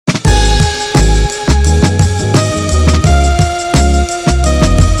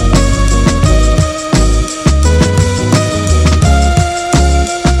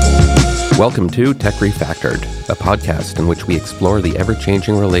Welcome to Tech Refactored, a podcast in which we explore the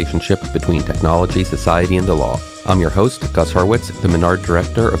ever-changing relationship between technology, society, and the law. I'm your host, Gus Hurwitz, the Menard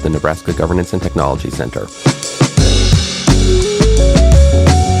Director of the Nebraska Governance and Technology Center.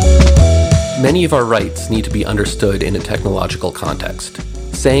 Many of our rights need to be understood in a technological context.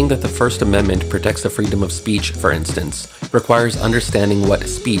 Saying that the First Amendment protects the freedom of speech, for instance, requires understanding what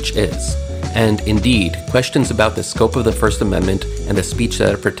speech is. And indeed, questions about the scope of the First Amendment and the speech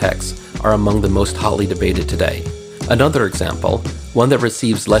that it protects are among the most hotly debated today. Another example, one that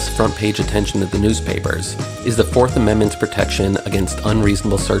receives less front-page attention in the newspapers, is the Fourth Amendment's protection against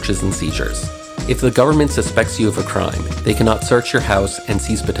unreasonable searches and seizures. If the government suspects you of a crime, they cannot search your house and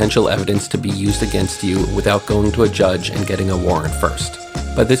seize potential evidence to be used against you without going to a judge and getting a warrant first.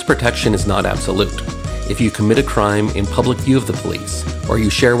 But this protection is not absolute. If you commit a crime in public view of the police, or you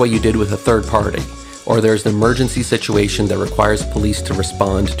share what you did with a third party, or there's an emergency situation that requires police to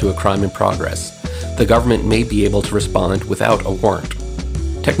respond to a crime in progress, the government may be able to respond without a warrant.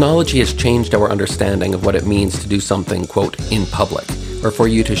 Technology has changed our understanding of what it means to do something, quote, in public, or for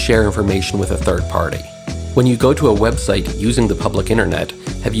you to share information with a third party. When you go to a website using the public internet,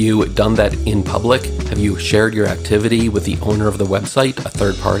 have you done that in public? Have you shared your activity with the owner of the website, a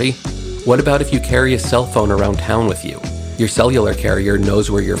third party? What about if you carry a cell phone around town with you? Your cellular carrier knows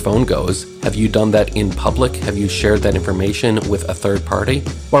where your phone goes. Have you done that in public? Have you shared that information with a third party?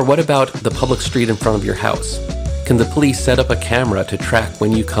 Or what about the public street in front of your house? Can the police set up a camera to track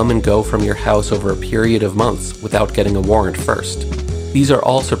when you come and go from your house over a period of months without getting a warrant first? These are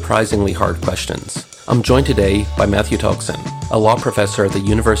all surprisingly hard questions. I'm joined today by Matthew Tolksen, a law professor at the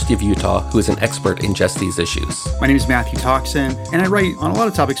University of Utah who is an expert in just these issues. My name is Matthew Tolksen, and I write on a lot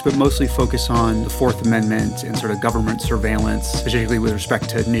of topics, but mostly focus on the Fourth Amendment and sort of government surveillance, particularly with respect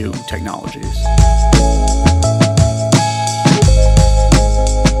to new technologies.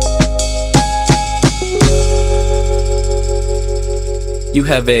 You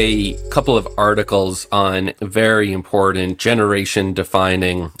have a couple of articles on a very important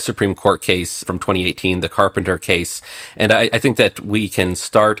generation-defining Supreme Court case from 2018, the Carpenter case. And I think that we can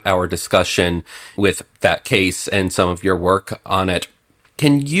start our discussion with that case and some of your work on it.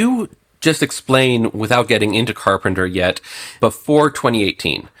 Can you just explain, without getting into Carpenter yet, before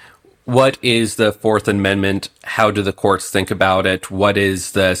 2018, what is the Fourth Amendment? How do the courts think about it? What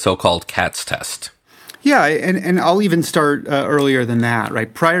is the so-called Katz test? Yeah, and I'll even start earlier than that,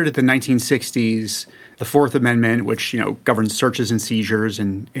 right? Prior to the 1960s, the Fourth Amendment, which, governs searches and seizures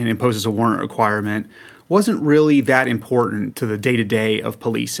and imposes a warrant requirement, wasn't really that important to the day-to-day of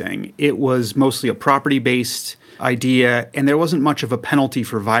policing. It was mostly a property-based idea, and there wasn't much of a penalty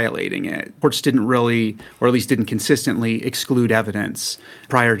for violating it. Courts didn't really, or at least didn't consistently, exclude evidence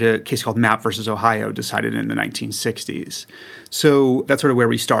prior to a case called Mapp versus Ohio, decided in the 1960s. So that's sort of where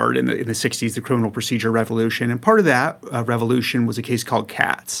we start in the 60s, the criminal procedure revolution. And part of that revolution was a case called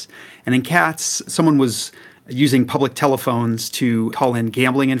Katz. And in Katz, someone was using public telephones to call in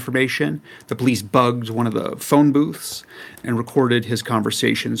gambling information. The police bugged one of the phone booths and recorded his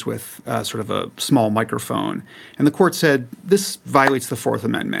conversations with sort of a small microphone. And the court said, this violates the Fourth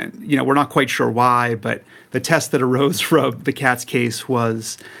Amendment. We're not quite sure why, but the test that arose from the Katz case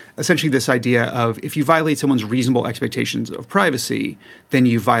was essentially this idea of if you violate someone's reasonable expectations of privacy, then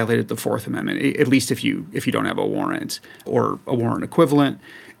you violated the Fourth Amendment, at least if you don't have a warrant or a warrant equivalent.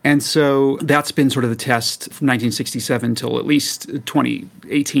 And so that's been sort of the test from 1967 till at least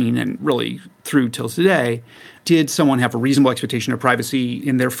 2018 and really through till today. Did someone have a reasonable expectation of privacy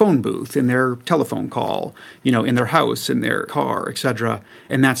in their phone booth, in their telephone call, in their house, in their car, et cetera?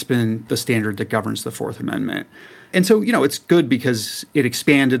 And that's been the standard that governs the Fourth Amendment. And so, it's good because it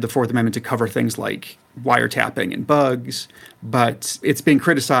expanded the Fourth Amendment to cover things like wiretapping and bugs, but it's been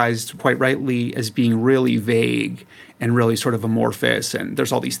criticized quite rightly as being really vague and really sort of amorphous. And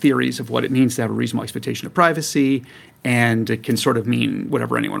there's all these theories of what it means to have a reasonable expectation of privacy, and it can sort of mean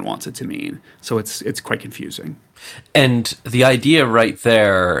whatever anyone wants it to mean. So it's quite confusing. And the idea right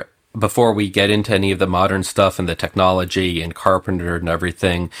there, before we get into any of the modern stuff and the technology and Carpenter and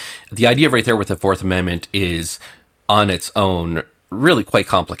everything, the idea right there with the Fourth Amendment is on its own really quite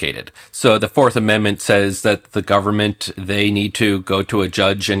complicated. So the Fourth Amendment says that the government, they need to go to a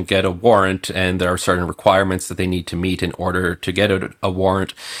judge and get a warrant, and there are certain requirements that they need to meet in order to get a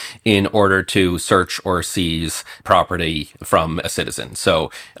warrant in order to search or seize property from a citizen.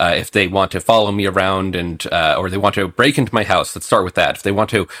 So if they want to follow me around and or they want to break into my house, let's start with that. If they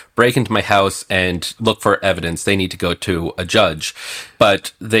want to break into my house and look for evidence, they need to go to a judge.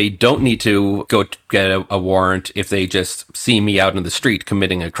 But they don't need to go to get a warrant if they just see me out in the street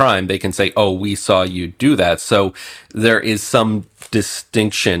committing a crime. They can say, oh, we saw you do that. So there is some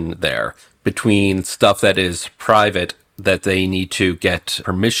distinction there. between stuff that is private that they need to get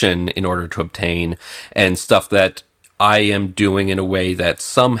permission in order to obtain and stuff that I am doing in a way that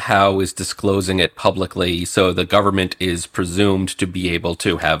somehow is disclosing it publicly, so the government is presumed to be able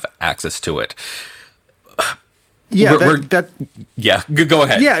to have access to it. Yeah, go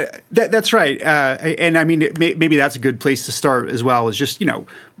ahead. Yeah, that's right. And I mean, maybe that's a good place to start as well, is just,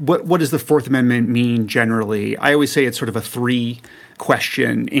 what does the Fourth Amendment mean generally? I always say it's sort of a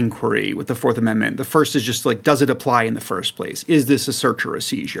three-question inquiry with the Fourth Amendment. The first is just like, does it apply in the first place? Is this a search or a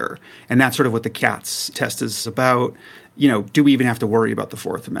seizure? And that's sort of what the Katz test is about. Do we even have to worry about the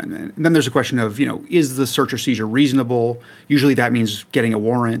Fourth Amendment? And then there's a question of, is the search or seizure reasonable? Usually that means getting a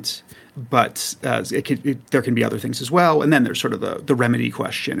warrant. But there can be other things as well. And then there's sort of the remedy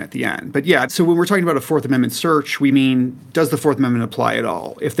question at the end. But yeah, so when we're talking about a Fourth Amendment search, we mean, does the Fourth Amendment apply at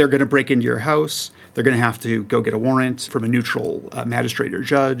all? If they're going to break into your house, they're going to have to go get a warrant from a neutral magistrate or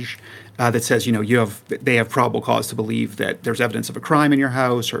judge that says, they have probable cause to believe that there's evidence of a crime in your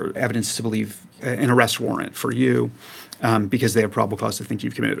house or evidence to believe an arrest warrant for you because they have probable cause to think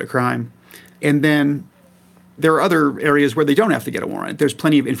you've committed a crime. And then there are other areas where they don't have to get a warrant. There's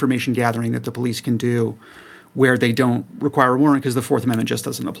plenty of information gathering that the police can do where they don't require a warrant because the Fourth Amendment just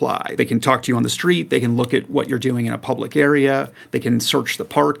doesn't apply. They can talk to you on the street. They can look at what you're doing in a public area. They can search the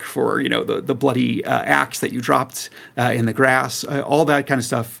park for, the bloody axe that you dropped in the grass, all that kind of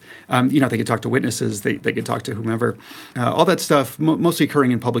stuff. They can talk to witnesses. They can talk to whomever. All that stuff, mostly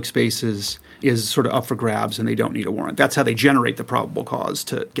occurring in public spaces, is sort of up for grabs, and they don't need a warrant. That's how they generate the probable cause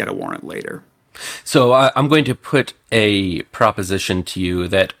to get a warrant later. So I'm going to put a proposition to you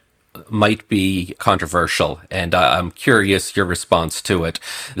that might be controversial, and I'm curious your response to it.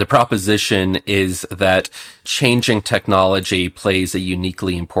 The proposition is that changing technology plays a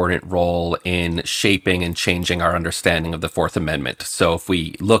uniquely important role in shaping and changing our understanding of the Fourth Amendment. So if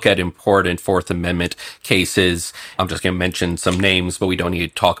we look at important Fourth Amendment cases, I'm just going to mention some names, but we don't need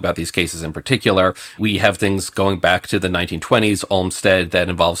to talk about these cases in particular. We have things going back to the 1920s, Olmsted, that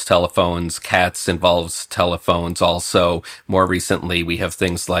involves telephones. Katz involves telephones also. More recently, we have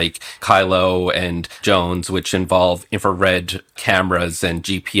things like Kylo and Jones, which involve infrared cameras and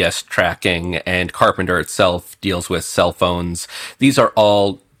GPS tracking, and Carpenter itself deals with cell phones. These are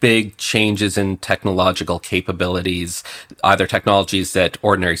all big changes in technological capabilities, either technologies that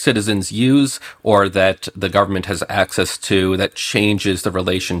ordinary citizens use or that the government has access to, that changes the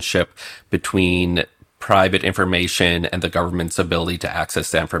relationship between private information and the government's ability to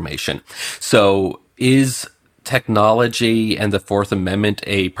access that information. So is technology and the Fourth Amendment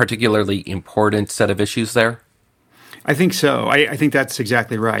a particularly important set of issues there? I think so. I think that's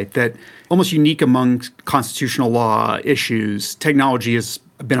exactly right. That almost unique among constitutional law issues, technology has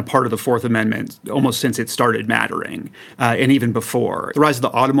been a part of the Fourth Amendment almost since it started mattering, and even before. The rise of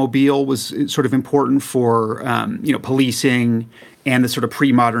the automobile was sort of important for policing and the sort of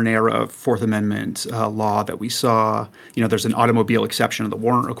pre-modern era Fourth Amendment law that we saw. There's an automobile exception of the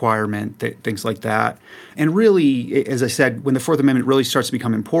warrant requirement, things like that. And really, as I said, when the Fourth Amendment really starts to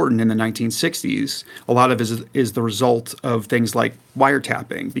become important in the 1960s, a lot of it is the result of things like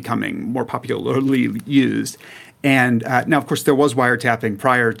wiretapping becoming more popularly used. And now, of course, there was wiretapping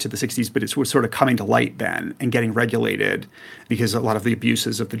prior to the 60s, but it was sort of coming to light then and getting regulated because a lot of the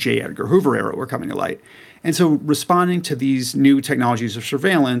abuses of the J. Edgar Hoover era were coming to light. And so responding to these new technologies of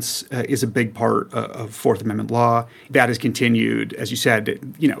surveillance is a big part of Fourth Amendment law. That has continued. As you said,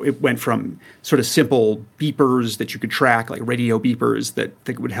 it went from sort of simple beepers that you could track, like radio beepers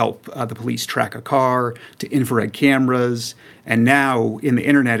that would help the police track a car, to infrared cameras. And now in the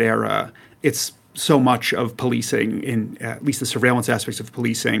internet era, it's so much of policing, in at least the surveillance aspects of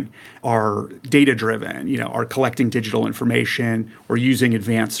policing, are data-driven, are collecting digital information or using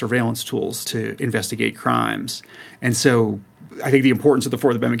advanced surveillance tools to investigate crimes. And so I think the importance of the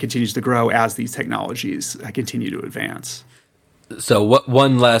Fourth Amendment continues to grow as these technologies continue to advance. So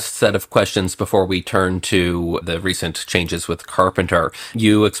one last set of questions before we turn to the recent changes with Carpenter.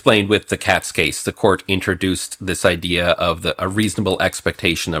 You explained with the Katz case, the court introduced this idea of a reasonable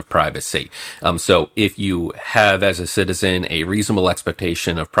expectation of privacy. So if you have, as a citizen, a reasonable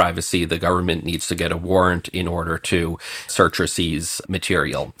expectation of privacy, the government needs to get a warrant in order to search or seize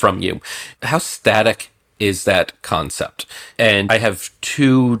material from you. How static is that concept? And I have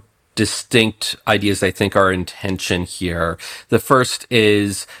two distinct ideas I think are in tension here. The first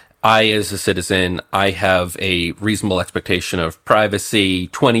is, I, as a citizen, I have a reasonable expectation of privacy.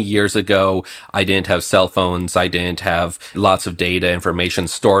 20 years ago, I didn't have cell phones. I didn't have lots of data information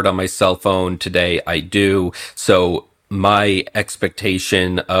stored on my cell phone. Today, I do. So my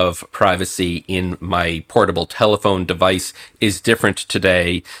expectation of privacy in my portable telephone device is different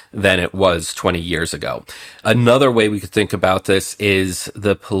today than it was 20 years ago. Another way we could think about this is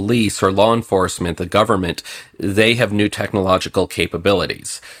the police or law enforcement, the government, they have new technological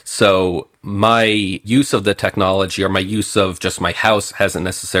capabilities. So my use of the technology or my use of just my house hasn't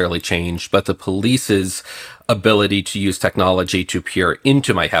necessarily changed, but the police's ability to use technology to peer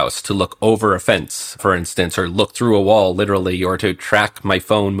into my house, to look over a fence, for instance, or look through a wall, literally, or to track my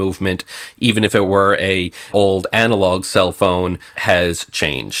phone movement, even if it were a old analog cell phone, has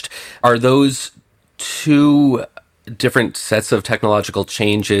changed. Are those two different sets of technological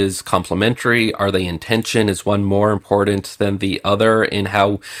changes complementary? Are they in tension? Is one more important than the other in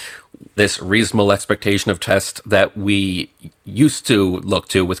how this reasonable expectation of test that we used to look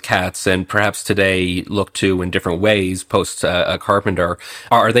to with cats and perhaps today look to in different ways post Carpenter,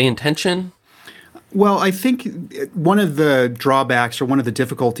 are they in tension? Well, I think one of the drawbacks or one of the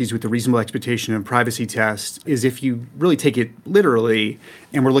difficulties with the reasonable expectation of privacy test is if you really take it literally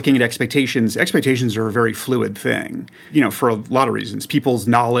and we're looking at expectations are a very fluid thing, for a lot of reasons. People's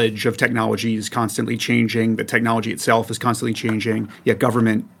knowledge of technology is constantly changing. The technology itself is constantly changing, yet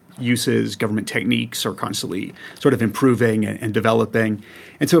government uses, government techniques are constantly sort of improving and developing.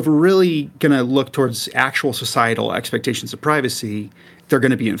 And so if we're really going to look towards actual societal expectations of privacy, they're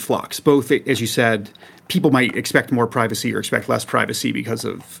going to be in flux. Both, as you said, people might expect more privacy or expect less privacy because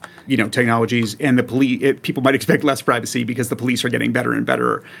of, technologies, and the police. People might expect less privacy because the police are getting better and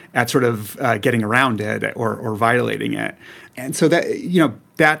better at sort of getting around it or violating it. And so that,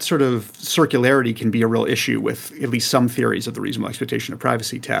 that sort of circularity can be a real issue with at least some theories of the reasonable expectation of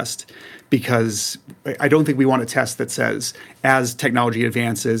privacy test, because I don't think we want a test that says as technology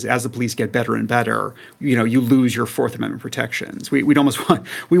advances, as the police get better and better, you lose your Fourth Amendment protections. We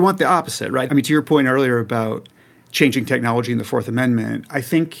want the opposite, right? I mean, to your point earlier about changing technology in the Fourth Amendment, I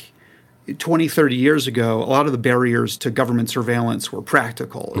think 20, 30 years ago, a lot of the barriers to government surveillance were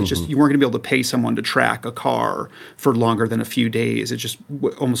practical. It's just you weren't going to be able to pay someone to track a car for longer than a few days. It just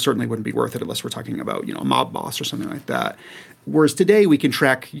almost certainly wouldn't be worth it unless we're talking about, a mob boss or something like that. Whereas today we can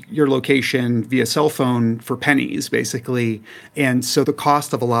track your location via cell phone for pennies, basically. And so the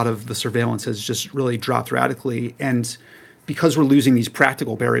cost of a lot of the surveillance has just really dropped radically. And because we're losing these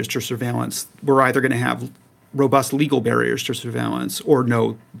practical barriers to surveillance, we're either going to have robust legal barriers to surveillance or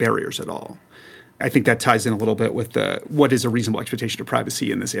no barriers at all. I think that ties in a little bit with what is a reasonable expectation of privacy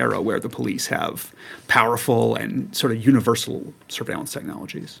in this era where the police have powerful and sort of universal surveillance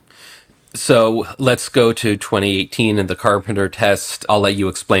technologies. So let's go to 2018 and the Carpenter test. I'll let you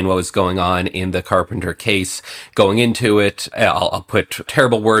explain what was going on in the Carpenter case. Going into it, I'll put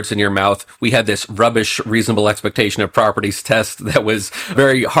terrible words in your mouth. We had this rubbish reasonable expectation of properties test that was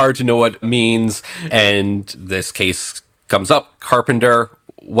very hard to know what it means. And this case comes up. Carpenter,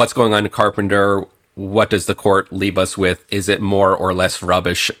 what's going on in Carpenter? What does the court leave us with? Is it more or less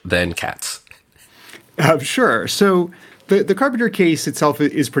rubbish than cats? Sure. So the Carpenter case itself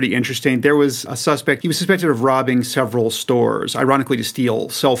is pretty interesting. There was a suspect. He was suspected of robbing several stores, ironically to steal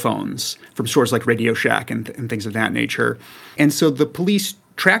cell phones from stores like Radio Shack and things of that nature. And so the police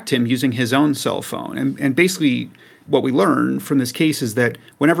tracked him using his own cell phone. And basically what we learned from this case is that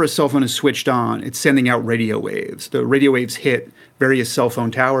whenever a cell phone is switched on, it's sending out radio waves. The radio waves hit various cell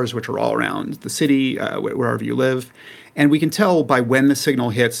phone towers, which are all around the city, wherever you live. And we can tell by when the signal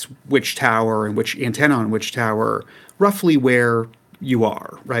hits which tower and which antenna on which tower, roughly where you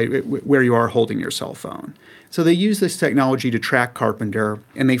are, right? Where you are holding your cell phone. So they used this technology to track Carpenter,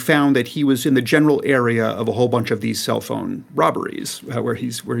 and they found that he was in the general area of a whole bunch of these cell phone robberies where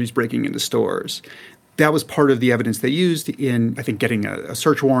he's breaking into stores. That was part of the evidence they used in, I think, getting a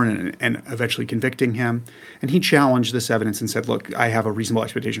search warrant and eventually convicting him. And he challenged this evidence and said, look, I have a reasonable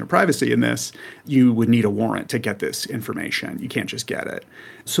expectation of privacy in this. You would need a warrant to get this information. You can't just get it.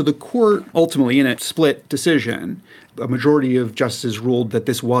 So the court ultimately, in a split decision, a majority of justices ruled that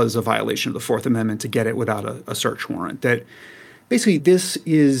this was a violation of the Fourth Amendment to get it without a search warrant, that basically, this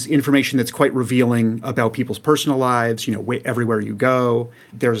is information that's quite revealing about people's personal lives, everywhere you go.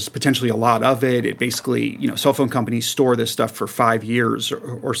 There's potentially a lot of it. It basically, cell phone companies store this stuff for 5 years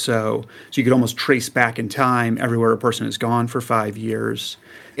or so. So you could almost trace back in time everywhere a person has gone for 5 years.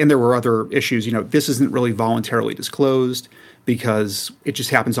 And there were other issues. This isn't really voluntarily disclosed because it just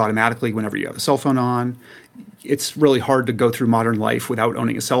happens automatically whenever you have a cell phone on. It's really hard to go through modern life without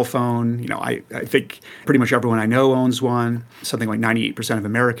owning a cell phone. I think pretty much everyone I know owns one. Something like 98% of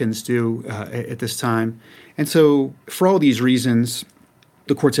Americans do at this time. And so for all these reasons,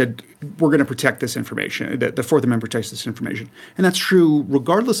 the court said, we're going to protect this information, that the Fourth Amendment protects this information. And that's true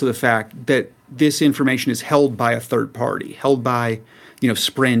regardless of the fact that this information is held by a third party, held by,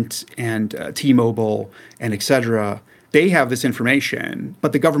 Sprint and T-Mobile and et cetera. They have this information,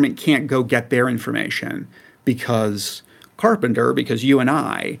 but the government can't go get their information because you and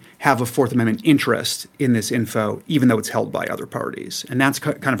I have a Fourth Amendment interest in this info, even though it's held by other parties. And that's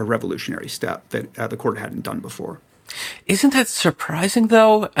kind of a revolutionary step that the court hadn't done before. Isn't that surprising,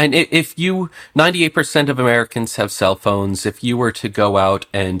 though? And 98% of Americans have cell phones. If you were to go out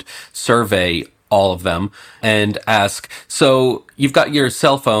and survey all of them and ask, so you've got your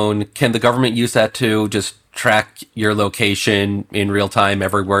cell phone, can the government use that to just track your location in real time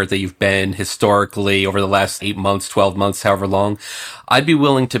everywhere that you've been historically over the last 8 months, 12 months, however long? I'd be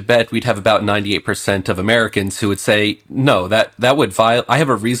willing to bet we'd have about 98% of Americans who would say, no, that would violate, I have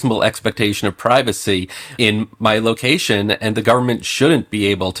a reasonable expectation of privacy in my location, and the government shouldn't be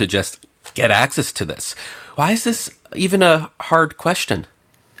able to just get access to this. Why is this even a hard question?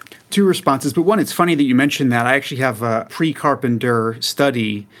 Two responses, but one, it's funny that you mentioned that. I actually have a pre-Carpenter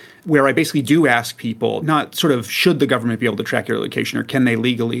study where I basically do ask people, not sort of should the government be able to track your location or can they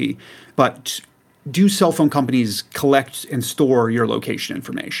legally, but do cell phone companies collect and store your location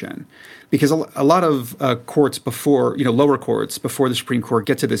information? Because a lot of courts before, lower courts before the Supreme Court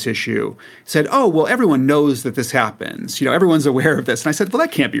get to this issue said, oh, well, everyone knows that this happens. Everyone's aware of this. And I said, well,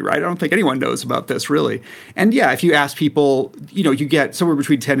 that can't be right. I don't think anyone knows about this, really. And yeah, if you ask people, you get somewhere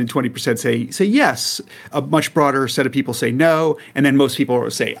between 10 and 20% say yes. A much broader set of people say no. And then most people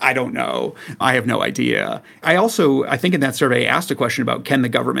will say, I don't know. I have no idea. I think in that survey, I asked a question about can the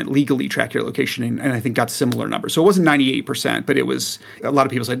government legally track your location? And I think got similar numbers. So it wasn't 98%, but it was a lot of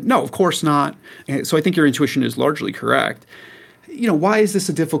people said, no, of course not. So I think your intuition is largely correct. Why is this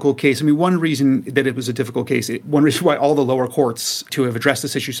a difficult case? I mean, one reason that it was a difficult case, one reason why all the lower courts to have addressed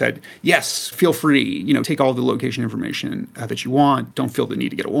this issue said, yes, feel free, take all the location information that you want, don't feel the need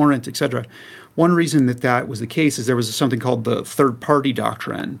to get a warrant, et cetera. One reason that was the case is there was something called the third-party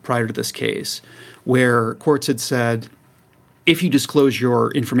doctrine prior to this case, where courts had said, if you disclose your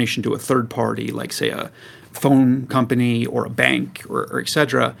information to a third party, like, say, a phone company or a bank or et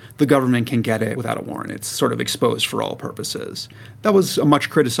cetera, the government can get it without a warrant. It's sort of exposed for all purposes. That was a much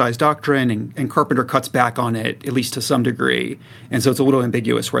criticized doctrine, and Carpenter cuts back on it, at least to some degree. And so it's a little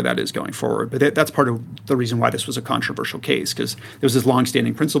ambiguous where that is going forward. But that's part of the reason why this was a controversial case, because there's this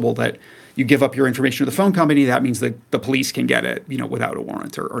longstanding principle that you give up your information to the phone company, that means that the police can get it, without a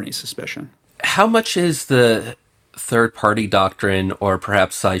warrant or any suspicion. How much is the third-party doctrine, or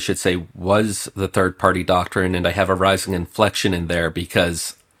perhaps I should say was the third-party doctrine, and I have a rising inflection in there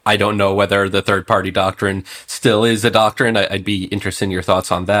because I don't know whether the third-party doctrine still is a doctrine. I'd be interested in your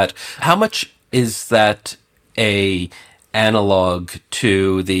thoughts on that. How much is that a analog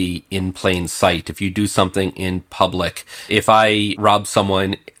to the in plain sight? If you do something in public, if I rob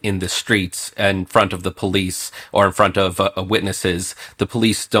someone in the streets in front of the police or in front of witnesses, the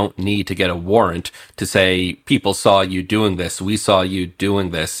police don't need to get a warrant to say, people saw you doing this, we saw you doing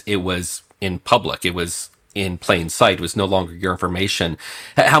this. It was in public. It was in plain sight. It was no longer your information.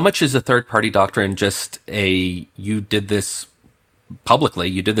 How much is a third-party doctrine just you did this publicly,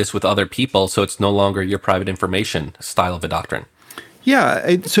 you did this with other people, so it's no longer your private information style of a doctrine?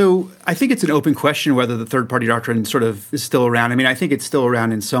 Yeah, so I think it's an open question whether the third-party doctrine sort of is still around. I mean, I think it's still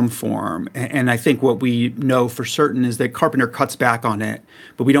around in some form. And I think what we know for certain is that Carpenter cuts back on it,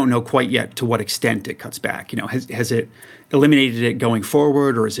 but we don't know quite yet to what extent it cuts back. Has it eliminated it going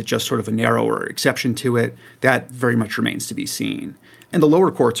forward, or is it just sort of a narrower exception to it? That very much remains to be seen. And the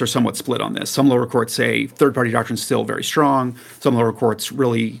lower courts are somewhat split on this. Some lower courts say third-party doctrine is still very strong. Some lower courts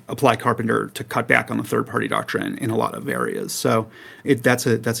really apply Carpenter to cut back on the third-party doctrine in a lot of areas. So that's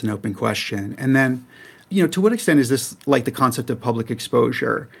an open question. And then, to what extent is this like the concept of public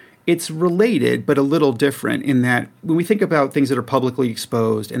exposure? It's related, but a little different in that when we think about things that are publicly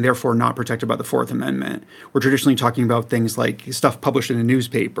exposed and therefore not protected by the Fourth Amendment, we're traditionally talking about things like stuff published in a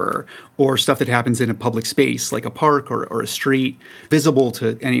newspaper or stuff that happens in a public space like a park or a street, visible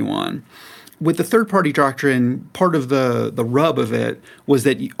to anyone. With the third-party doctrine, part of the rub of it was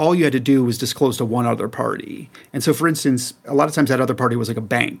that all you had to do was disclose to one other party. And so, for instance, a lot of times that other party was like a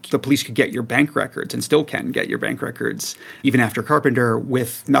bank. The police could get your bank records and still can get your bank records, even after Carpenter,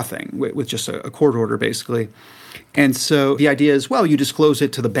 with nothing, with just a court order, basically. And so the idea is, well, you disclose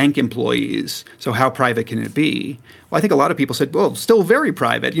it to the bank employees, so how private can it be? Well, I think a lot of people said, well, still very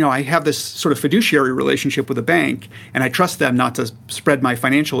private. I have this sort of fiduciary relationship with a bank, and I trust them not to spread my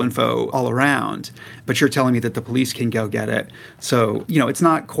financial info all around. But you're telling me that the police can go get it. So, it's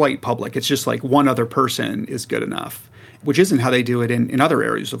not quite public. It's just like one other person is good enough. which isn't how they do it in other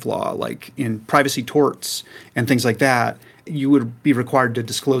areas of law, like in privacy torts and things like that. You would be required to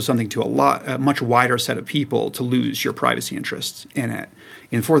disclose something to a much wider set of people to lose your privacy interests in it.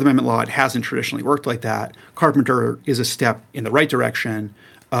 In Fourth Amendment law, it hasn't traditionally worked like that. Carpenter is a step in the right direction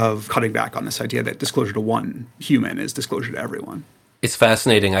of cutting back on this idea that disclosure to one human is disclosure to everyone. It's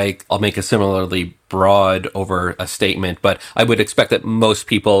fascinating. I'll make a similarly broad over a statement, but I would expect that most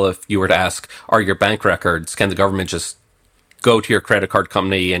people, if you were to ask, are your bank records, can the government just go to your credit card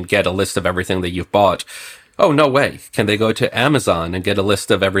company and get a list of everything that you've bought? Oh, no way. Can they go to Amazon and get a list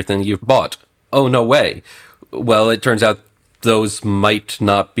of everything you've bought? Oh, no way. Well, it turns out those might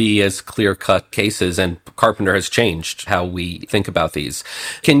not be as clear-cut cases, and Carpenter has changed how we think about these.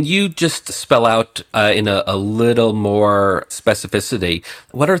 Can you just spell out in a little more specificity,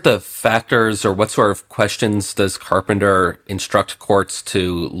 what are the factors or what sort of questions does Carpenter instruct courts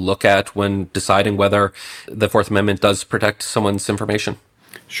to look at when deciding whether the Fourth Amendment does protect someone's information?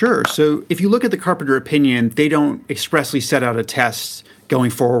 Sure. So if you look at the Carpenter opinion, they don't expressly set out a test going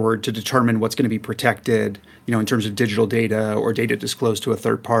forward to determine what's going to be protected, in terms of digital data or data disclosed to a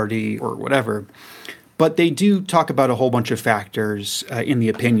third party or whatever. But they do talk about a whole bunch of factors in the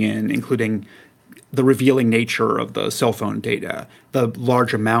opinion, including the revealing nature of the cell phone data, the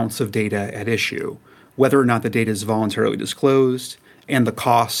large amounts of data at issue, whether or not the data is voluntarily disclosed, and the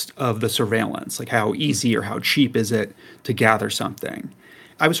cost of the surveillance, like how easy or how cheap is it to gather something.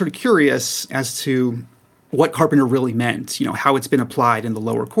 I was sort of curious as to what Carpenter really meant, how it's been applied in the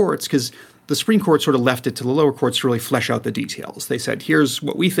lower courts, because the Supreme Court sort of left it to the lower courts to really flesh out the details. They said, here's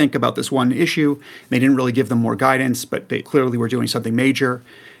what we think about this one issue. They didn't really give them more guidance, but they clearly were doing something major.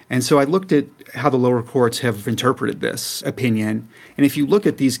 And so I looked at how the lower courts have interpreted this opinion. And if you look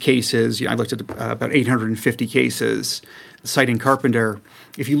at these cases, I looked at about 850 cases citing Carpenter.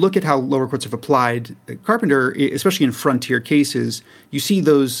 If you look at how lower courts have applied Carpenter, especially in frontier cases, you see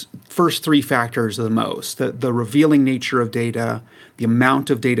those first three factors the most, the revealing nature of data, the amount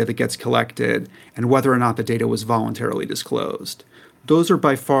of data that gets collected, and whether or not the data was voluntarily disclosed. Those are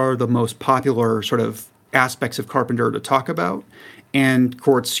by far the most popular sort of aspects of Carpenter to talk about. And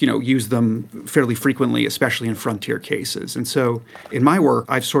courts, use them fairly frequently, especially in frontier cases. And so in my work,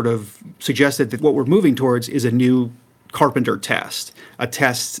 I've sort of suggested that what we're moving towards is a new Carpenter test, a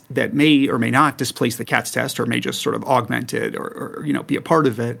test that may or may not displace the Katz test or may just sort of augment it or be a part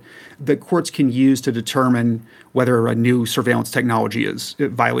of it, that courts can use to determine whether a new surveillance technology it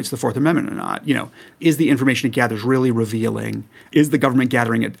violates the Fourth Amendment or not. Is the information it gathers really revealing? Is the government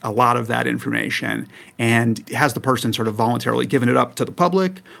gathering a lot of that information? And has the person sort of voluntarily given it up to the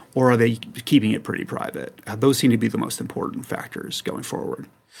public, or are they keeping it pretty private? Those seem to be the most important factors going forward.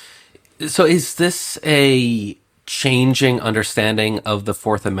 So is this a changing understanding of the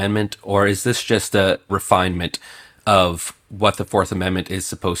Fourth Amendment, or is this just a refinement of what the Fourth Amendment is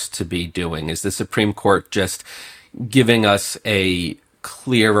supposed to be doing? Is the Supreme Court just giving us a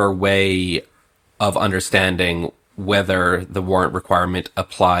clearer way of understanding whether the warrant requirement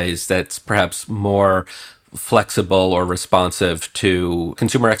applies that's perhaps more flexible or responsive to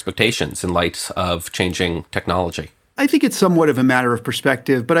consumer expectations in light of changing technology? I think it's somewhat of a matter of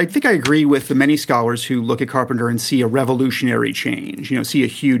perspective, but I think I agree with the many scholars who look at Carpenter and see a revolutionary change, see a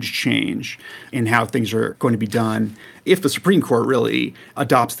huge change in how things are going to be done. If the Supreme Court really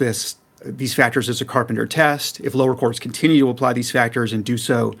adopts these factors as a Carpenter test, if lower courts continue to apply these factors and do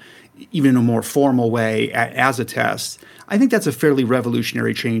so even in a more formal way as a test, I think that's a fairly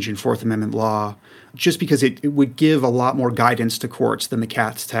revolutionary change in Fourth Amendment law, just because it would give a lot more guidance to courts than the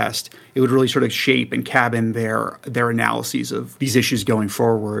Katz test. It would really sort of shape and cabin their analyses of these issues going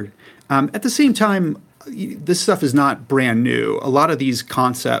forward. At the same time, this stuff is not brand new. A lot of these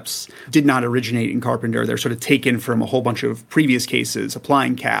concepts did not originate in Carpenter. They're sort of taken from a whole bunch of previous cases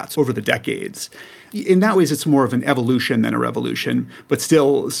applying Katz over the decades. In that ways, it's more of an evolution than a revolution, but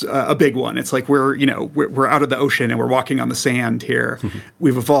still a big one. It's like we're out of the ocean and we're walking on the sand here. Mm-hmm.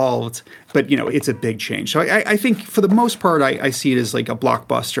 We've evolved, but it's a big change. So I think for the most part, I see it as like a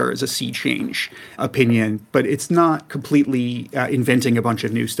blockbuster, as a sea change opinion, but it's not completely inventing a bunch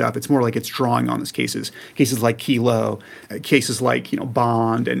of new stuff. It's more like it's drawing on these cases like Kelo, cases like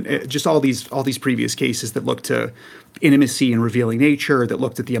Bond, and just all these previous cases that look to intimacy and revealing nature, that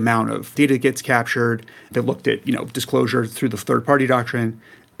looked at the amount of data that gets captured, that looked at disclosure through the third party doctrine.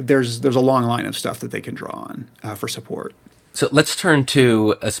 There's a long line of stuff that they can draw on for support. So let's turn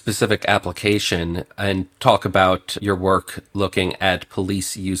to a specific application and talk about your work looking at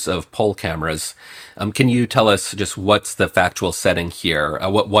police use of poll cameras. Can you tell us just what's the factual setting here?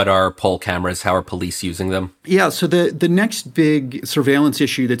 What are poll cameras? How are police using them? Yeah, so the next big surveillance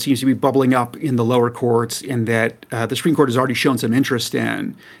issue that seems to be bubbling up in the lower courts and that the Supreme Court has already shown some interest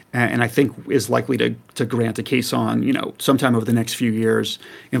in, and I think is likely to grant a case on, sometime over the next few years,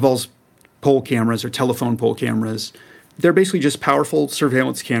 involves poll cameras or telephone poll cameras. They're basically just powerful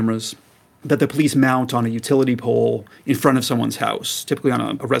surveillance cameras that the police mount on a utility pole in front of someone's house, typically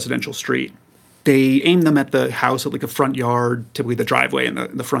on a residential street. They aim them at the house at like a front yard, typically the driveway and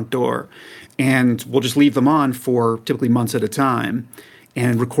the front door, and we'll just leave them on for typically months at a time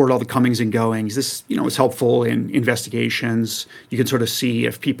and record all the comings and goings. This, is helpful in investigations. You can sort of see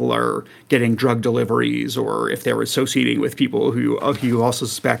if people are getting drug deliveries or if they're associating with people who you also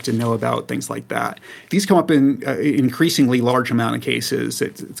suspect and know about, things like that. These come up in increasingly large amount of cases.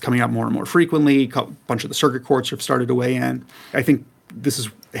 It's coming up more and more frequently. A bunch of the circuit courts have started to weigh in. I think this is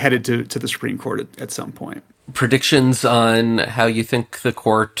headed to the Supreme Court at some point. Predictions on how you think the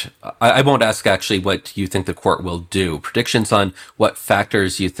court, I won't ask actually what you think the court will do. Predictions on what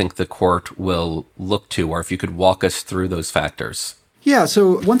factors you think the court will look to, or if you could walk us through those factors. Yeah,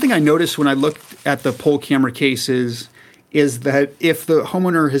 so one thing I noticed when I looked at the poll camera cases is that if the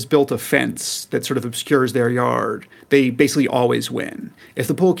homeowner has built a fence that sort of obscures their yard, they basically always win. If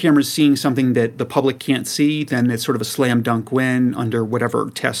the poll camera is seeing something that the public can't see, then it's sort of a slam dunk win under whatever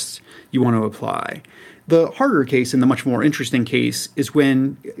tests you want to apply. The harder case and the much more interesting case is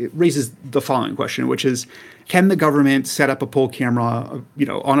when it raises the following question, which is, can the government set up a poll camera,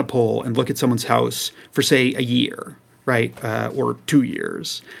 on a pole and look at someone's house for, say, a year, right, or 2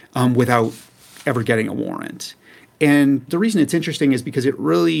 years, without ever getting a warrant? And the reason it's interesting is because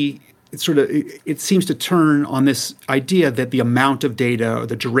it seems to turn on this idea that the amount of data or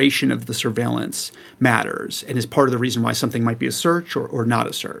the duration of the surveillance matters and is part of the reason why something might be a search or not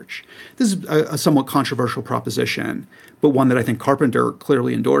a search. This is a somewhat controversial proposition, but one that I think Carpenter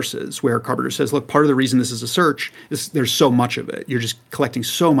clearly endorses, where Carpenter says, look, part of the reason this is a search is there's so much of it. You're just collecting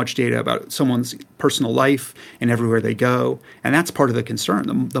so much data about someone's personal life and everywhere they go. And that's part of the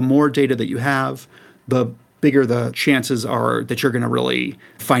concern. The more data that you have, the bigger the chances are that you're going to really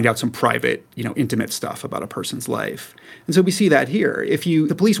find out some private, intimate stuff about a person's life. And so we see that here. If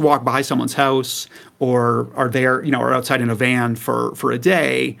the police walk by someone's house or are there, or outside in a van for a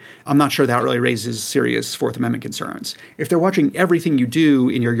day, I'm not sure that really raises serious Fourth Amendment concerns. If they're watching everything you do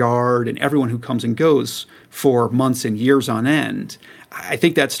in your yard and everyone who comes and goes for months and years on end, I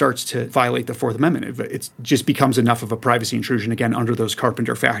think that starts to violate the Fourth Amendment. It just becomes enough of a privacy intrusion, again, under those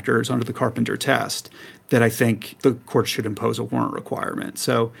Carpenter factors, under the Carpenter test, that I think the court should impose a warrant requirement.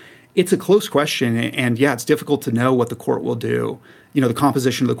 So it's a close question, and yeah, it's difficult to know what the court will do. The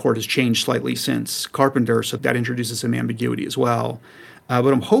composition of the court has changed slightly since Carpenter, so that introduces some ambiguity as well.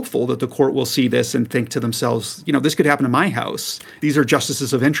 But I'm hopeful that the court will see this and think to themselves, this could happen in my house. These are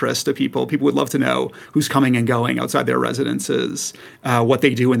justices of interest to people. People would love to know who's coming and going outside their residences, what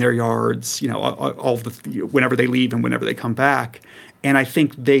they do in their yards, whenever they leave and whenever they come back. And I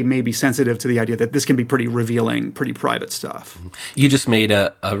think they may be sensitive to the idea that this can be pretty revealing, pretty private stuff. You just made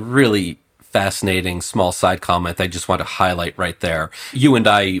a really fascinating small side comment I just want to highlight right there. You and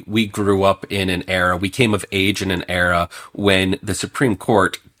I, we grew up in an era, we came of age in an era when the Supreme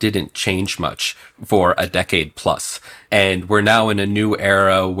Court didn't change much for a decade plus. And we're now in a new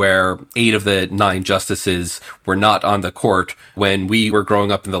era where 8 of the 9 justices were not on the court when we were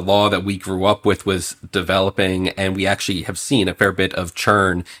growing up, and the law that we grew up with was developing. And we actually have seen a fair bit of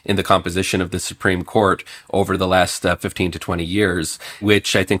churn in the composition of the Supreme Court over the last 15 to 20 years,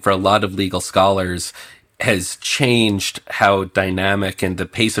 which I think for a lot of legal scholars has changed how dynamic and the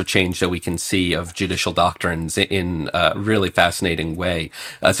pace of change that we can see of judicial doctrines in a really fascinating way.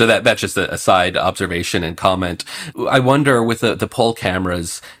 So that's just a side observation and comment. I wonder with the poll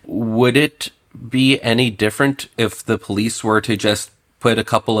cameras, would it be any different if the police were to just put a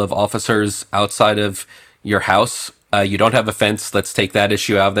couple of officers outside of your house? You don't have a fence. Let's take that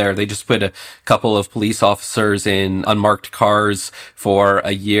issue out of there. They just put a couple of police officers in unmarked cars for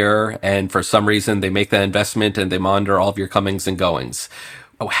a year, and for some reason they make that investment and they monitor all of your comings and goings.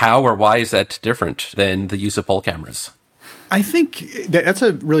 How or why is that different than the use of poll cameras? I think that's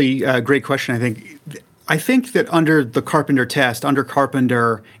a really great question. I think that under the Carpenter test, under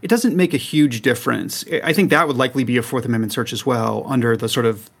Carpenter, it doesn't make a huge difference. I think that would likely be a Fourth Amendment search as well under the sort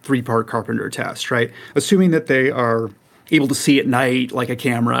of 3-part Carpenter test, right? Assuming that they are able to see at night like a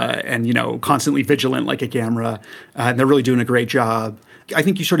camera and, constantly vigilant like a camera, and they're really doing a great job. I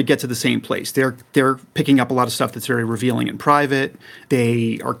think you sort of get to the same place. They're picking up a lot of stuff that's very revealing in private.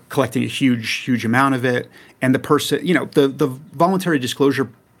 They are collecting a huge amount of it. And the person, the voluntary disclosure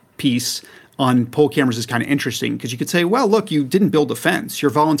piece on poll cameras is kind of interesting because you could say, well, look, you didn't build a fence. You're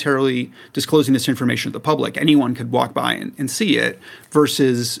voluntarily disclosing this information to the public. Anyone could walk by and see it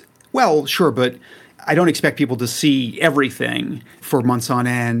versus, well, sure, but I don't expect people to see everything for months on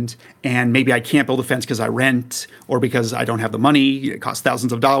end. And maybe I can't build a fence because I rent or because I don't have the money. It costs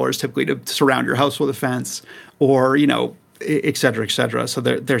thousands of dollars typically to surround your house with a fence or, et cetera, et cetera. So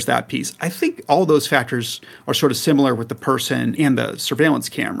there's that piece. I think all those factors are sort of similar with the person and the surveillance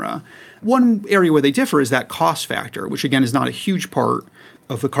camera. One area where they differ is that cost factor, which again is not a huge part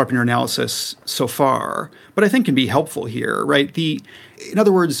of the Carpenter analysis so far, but I think can be helpful here, right? In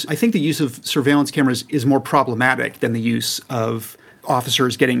other words, I think the use of surveillance cameras is more problematic than the use of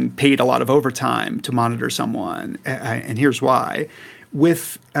officers getting paid a lot of overtime to monitor someone. And here's why.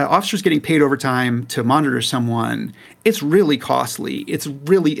 With officers getting paid overtime to monitor someone, it's really costly. It's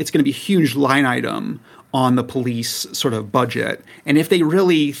going to be a huge line item on the police sort of budget. And if they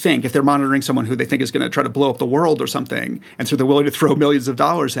really think, if they're monitoring someone who they think is going to try to blow up the world or something, and so they're willing to throw millions of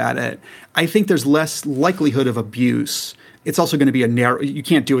dollars at it, I think there's less likelihood of abuse. It's also going to be you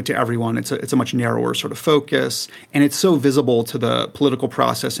can't do it to everyone. It's a much narrower sort of focus. And it's so visible to the political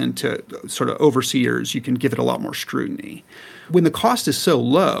process and to sort of overseers, you can give it a lot more scrutiny. When the cost is so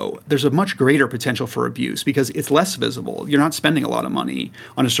low, there's a much greater potential for abuse because it's less visible. You're not spending a lot of money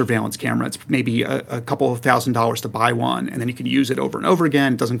on a surveillance camera. It's maybe a couple of $1,000s to buy one, and then you can use it over and over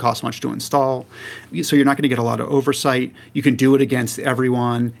again. It doesn't cost much to install. So you're not going to get a lot of oversight. You can do it against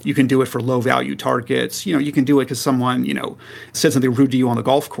everyone. You can do it for low-value targets. You can do it because someone, said something rude to you on the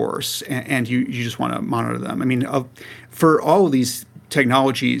golf course, and you just want to monitor them. I mean, for all of these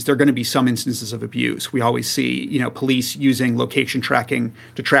technologies, there are going to be some instances of abuse. We always see, police using location tracking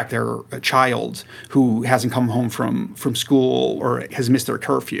to track their child who hasn't come home from school or has missed their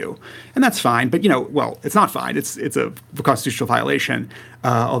curfew. And that's fine. But, it's not fine. It's a constitutional violation,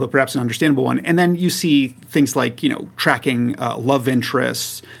 although perhaps an understandable one. And then you see things like, tracking love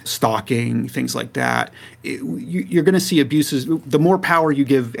interests, stalking, things like that. You're going to see abuses. The more power you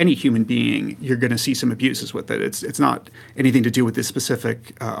give any human being, you're going to see some abuses with it. It's not anything to do with this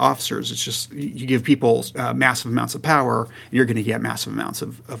specific officers. It's just you give people massive amounts of power, and you're going to get massive amounts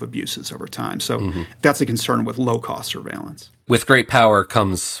of abuses over time. So that's a concern with low-cost surveillance. With great power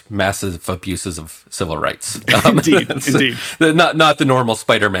comes massive abuses of civil rights. Indeed. Not the normal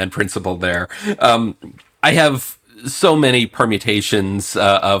Spider-Man principle there. I have so many permutations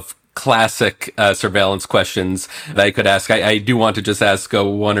of classic surveillance questions that I could ask. I do want to just ask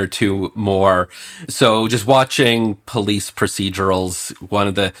one or two more. So just watching police procedurals, one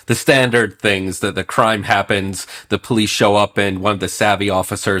of the standard things that the crime happens, the police show up and one of the savvy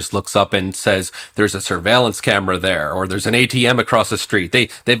officers looks up and says, there's a surveillance camera there, or there's an ATM across the street.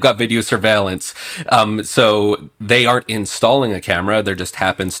 They've got video surveillance. So they aren't installing a camera. There just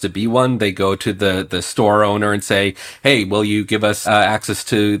happens to be one. They go to the store owner and say, hey, will you give us access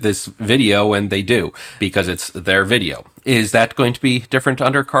to this video? And they do, because it's their video. Is that going to be different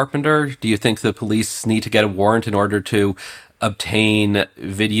under Carpenter? Do you think the police need to get a warrant in order to obtain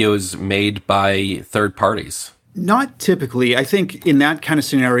videos made by third parties? Not typically. I think in that kind of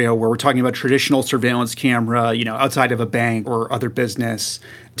scenario where we're talking about traditional surveillance camera, outside of a bank or other business,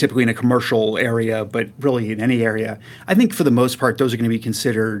 typically in a commercial area, but really in any area, I think for the most part, those are going to be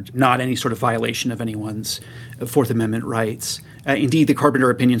considered not any sort of violation of anyone's Fourth Amendment rights. Indeed, the Carpenter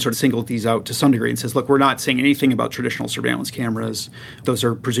opinion sort of singled these out to some degree and says, look, we're not saying anything about traditional surveillance cameras. Those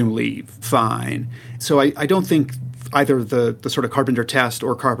are presumably fine. So I don't think either the sort of Carpenter test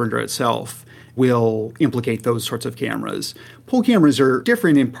or Carpenter itself will implicate those sorts of cameras. Poll cameras are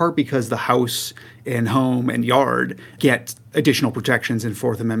different in part because the house and home and yard get additional protections in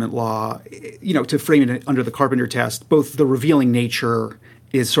Fourth Amendment law. To frame it under the Carpenter test, both the revealing nature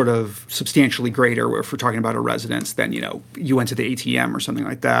is sort of substantially greater if we're talking about a residence than, you went to the ATM or something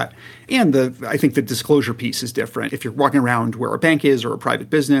like that. And I think the disclosure piece is different. If you're walking around where a bank is or a private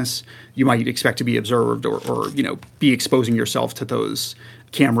business, you might expect to be observed or be exposing yourself to those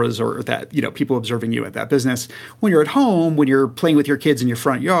cameras or that, people observing you at that business. When you're at home, when you're playing with your kids in your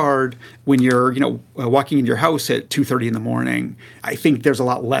front yard, when you're, walking in your house at 2:30 in the morning, I think there's a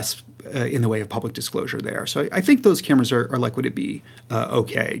lot less in the way of public disclosure there. So I think those cameras are likely to be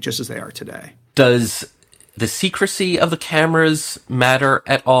okay, just as they are today. Does the secrecy of the cameras matter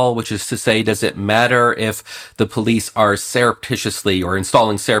at all? Which is to say, does it matter if the police are surreptitiously or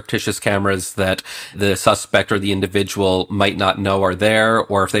installing surreptitious cameras that the suspect or the individual might not know are there,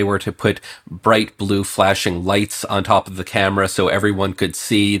 or if they were to put bright blue flashing lights on top of the camera so everyone could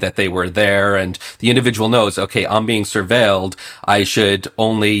see that they were there and the individual knows, okay, I'm being surveilled. I should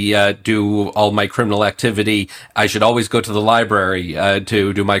only do all my criminal activity. I should always go to the library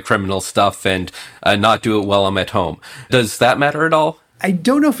to do my criminal stuff and not do it while I'm at home. Does that matter at all? I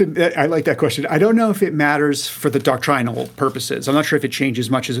don't know if I like that question. I don't know if it matters for the doctrinal purposes. I'm not sure if it changes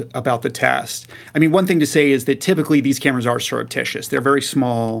much about the test. I mean, one thing to say is that typically these cameras are surreptitious. They're very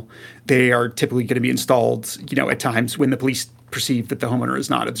small. They are typically going to be installed, at times when the police perceive that the homeowner is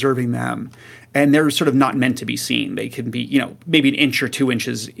not observing them. And they're sort of not meant to be seen. They can be, maybe an inch or 2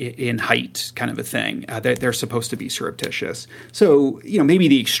 inches in height kind of a thing. They're supposed to be surreptitious. So, maybe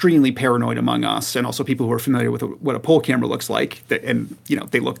the extremely paranoid among us and also people who are familiar with what a pole camera looks like, and,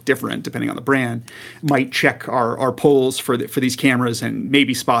 they look different depending on the brand, might check our poles for these cameras and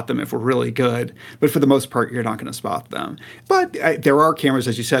maybe spot them if we're really good. But for the most part, you're not going to spot them. But there are cameras,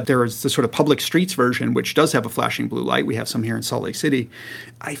 as you said, there is the sort of public streets version, which does have a flashing blue light. We have some here in Salt Lake City.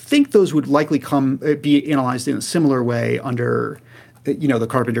 I think those would likely be analyzed in a similar way under, the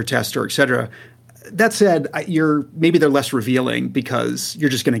Carpenter test or et cetera. That said, maybe they're less revealing because you're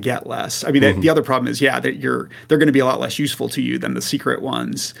just going to get less. I mean, the other problem is, that they're going to be a lot less useful to you than the secret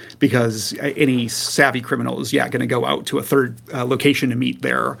ones because any savvy criminal is, going to go out to a third location to meet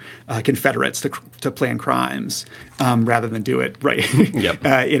their confederates to plan crimes rather than do it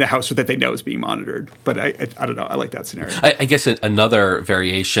in a house that they know is being monitored. But I don't know. I like that scenario. I guess another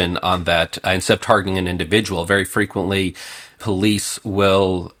variation on that, instead of targeting an individual, very frequently police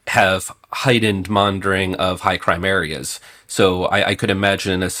will have heightened monitoring of high crime areas. So I could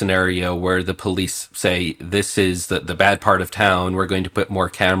imagine a scenario where the police say, this is the bad part of town, we're going to put more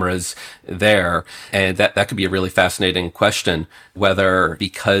cameras there. And that could be a really fascinating question, whether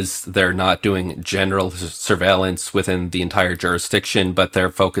because they're not doing general surveillance within the entire jurisdiction, but they're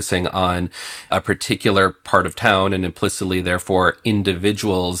focusing on a particular part of town and implicitly, therefore,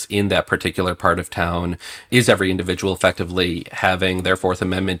 individuals in that particular part of town. Is every individual effectively having their Fourth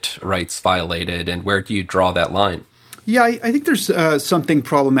Amendment rights violated? And where do you draw that line? Yeah, I think there's something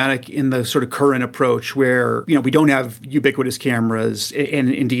problematic in the sort of current approach where, we don't have ubiquitous cameras.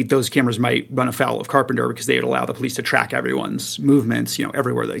 And indeed, those cameras might run afoul of Carpenter because they would allow the police to track everyone's movements,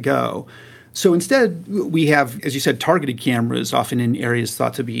 everywhere they go. So instead, we have, as you said, targeted cameras, often in areas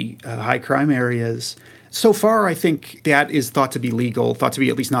thought to be high crime areas. So far, I think that is thought to be legal, thought to be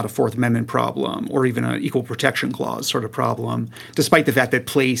at least not a Fourth Amendment problem or even an equal protection clause sort of problem, despite the fact that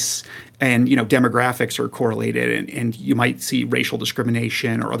place and demographics are correlated and you might see racial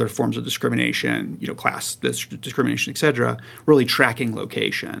discrimination or other forms of discrimination, class discrimination, et cetera, really tracking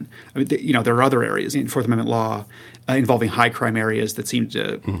location. I mean, there are other areas in Fourth Amendment law involving high crime areas that seem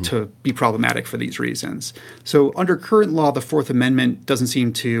to be problematic for these reasons. So under current law, the Fourth Amendment doesn't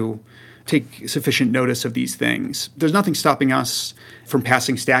seem to take sufficient notice of these things. There's nothing stopping us from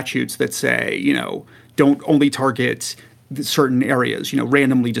passing statutes that say, don't only target certain areas,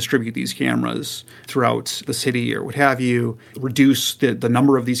 randomly distribute these cameras throughout the city or what have you, reduce the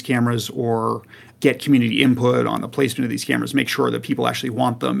number of these cameras or get community input on the placement of these cameras, make sure that people actually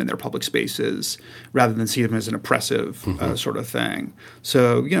want them in their public spaces rather than see them as an oppressive sort of thing.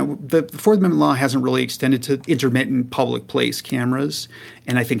 So, the Fourth Amendment law hasn't really extended to intermittent public place cameras,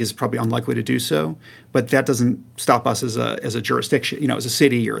 and I think is probably unlikely to do so. But that doesn't stop us as a jurisdiction, as a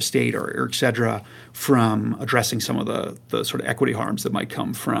city or a state or et cetera, from addressing some of the sort of equity harms that might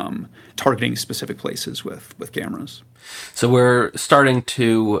come from targeting specific places with cameras. So we're starting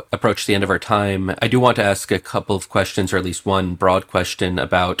to approach the end of our time. I do want to ask a couple of questions, or at least one broad question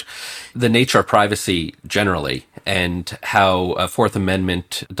about the nature of privacy generally and how a Fourth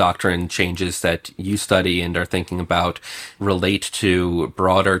Amendment doctrine changes that you study and are thinking about relate to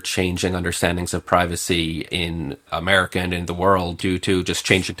broader changing understandings of privacy in America and in the world due to just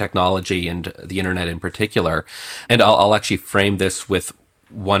changing technology and the internet in particular. And I'll actually frame this with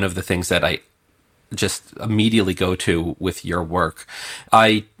one of the things that I just immediately go to with your work.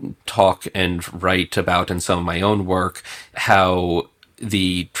 I talk and write about in some of my own work how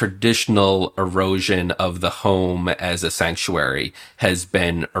the traditional erosion of the home as a sanctuary has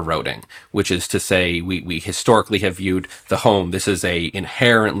been eroding, which is to say we historically have viewed the home, this is a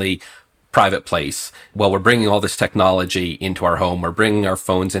inherently private place. Well, we're bringing all this technology into our home. We're bringing our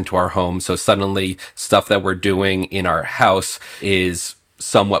phones into our home. So suddenly stuff that we're doing in our house is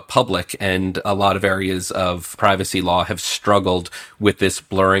somewhat public, and a lot of areas of privacy law have struggled with this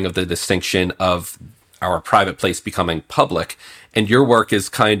blurring of the distinction of our private place becoming public. And your work is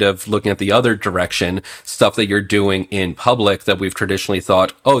kind of looking at the other direction, stuff that you're doing in public that we've traditionally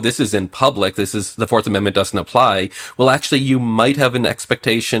thought, oh, this is in public, the Fourth Amendment doesn't apply. Well, actually, you might have an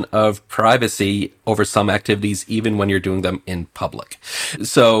expectation of privacy over some activities, even when you're doing them in public.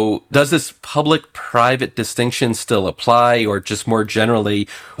 So does this public-private distinction still apply, or just more generally,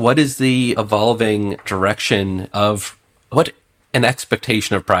 what is the evolving direction of what an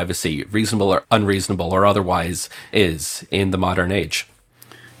expectation of privacy, reasonable or unreasonable or otherwise, is in the modern age?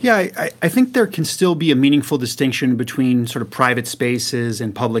 Yeah, I think there can still be a meaningful distinction between sort of private spaces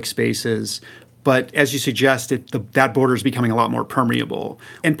and public spaces. But as you suggest, that border is becoming a lot more permeable.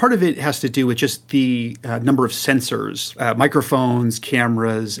 And part of it has to do with just the number of sensors, microphones,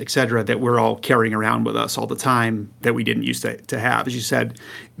 cameras, et cetera, that we're all carrying around with us all the time that we didn't used to have. As you said,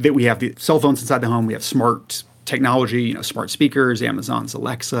 that we have the cell phones inside the home, we have smart technology, smart speakers, Amazon's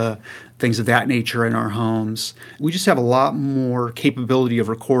Alexa, things of that nature in our homes. We just have a lot more capability of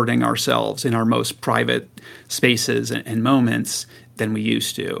recording ourselves in our most private spaces and moments than we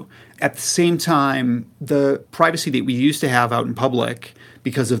used to. At the same time, the privacy that we used to have out in public,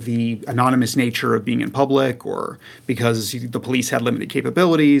 because of the anonymous nature of being in public, or because the police had limited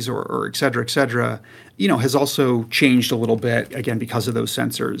capabilities, or et cetera, has also changed a little bit, again, because of those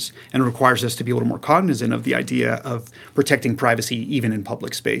sensors, and requires us to be a little more cognizant of the idea of protecting privacy even in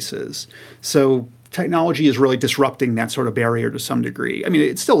public spaces. So technology is really disrupting that sort of barrier to some degree. I mean,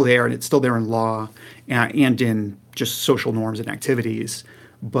 it's still there, and it's still there in law and in just social norms and activities.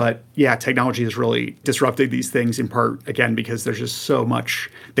 But yeah, technology is really disrupting these things in part, again, because there's just so much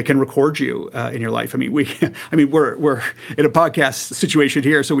that can record you in your life. I mean, we're in a podcast situation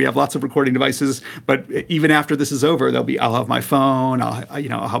here, so we have lots of recording devices. But even after this is over, I'll have my phone,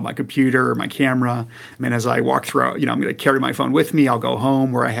 I'll have my computer, my camera. I mean, as I walk through, I'm going to carry my phone with me. I'll go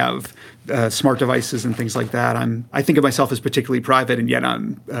home where I have smart devices and things like that. I think of myself as particularly private, and yet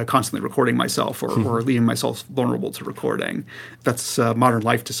I'm constantly recording myself or leaving myself vulnerable to recording. That's modern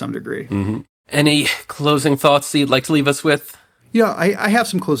life to some degree. Mm-hmm. Any closing thoughts that you'd like to leave us with? Yeah, I have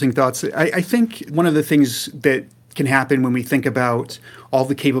some closing thoughts. I think one of the things that can happen when we think about all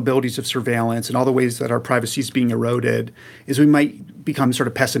the capabilities of surveillance and all the ways that our privacy is being eroded is we might become sort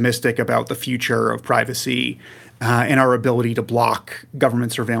of pessimistic about the future of privacy and our ability to block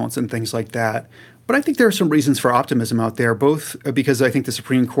government surveillance and things like that. But I think there are some reasons for optimism out there, both because I think the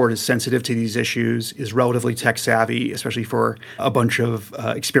Supreme Court is sensitive to these issues, is relatively tech savvy, especially for a bunch of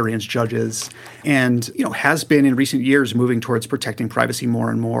experienced judges, and has been in recent years moving towards protecting privacy more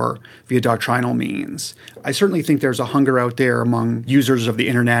and more via doctrinal means. I certainly think there's a hunger out there among users of the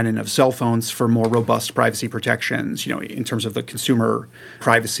internet and of cell phones for more robust privacy protections, in terms of the consumer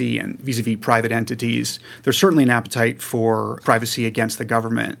privacy and vis-a-vis private entities. There's certainly an appetite for privacy against the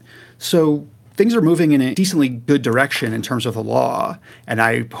government. So things are moving in a decently good direction in terms of the law, and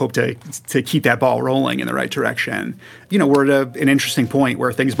I hope to keep that ball rolling in the right direction. We're at an interesting point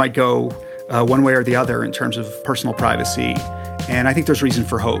where things might go one way or the other in terms of personal privacy, and I think there's reason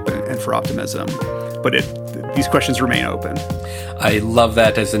for hope and for optimism. But these questions remain open. I love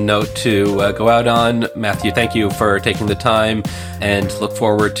that as a note to go out on. Matthew, thank you for taking the time, and look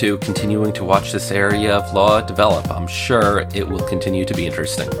forward to continuing to watch this area of law develop. I'm sure it will continue to be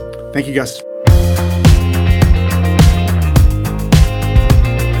interesting. Thank you, Gus.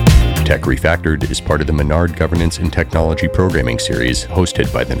 Tech Refactored is part of the Menard Governance and Technology Programming Series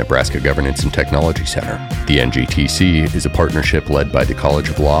hosted by the Nebraska Governance and Technology Center. The NGTC is a partnership led by the College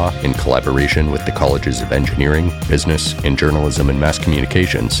of Law in collaboration with the Colleges of Engineering, Business, and Journalism and Mass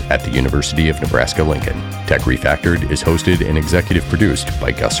Communications at the University of Nebraska-Lincoln. Tech Refactored is hosted and executive produced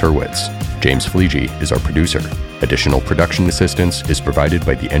by Gus Hurwitz. James Fleege is our producer. Additional production assistance is provided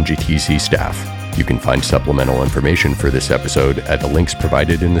by the NGTC staff. You can find supplemental information for this episode at the links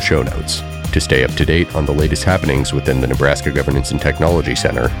provided in the show notes. To stay up to date on the latest happenings within the Nebraska Governance and Technology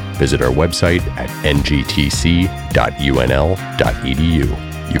Center, visit our website at ngtc.unl.edu.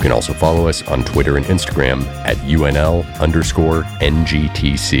 You can also follow us on Twitter and Instagram at UNL_NGTC.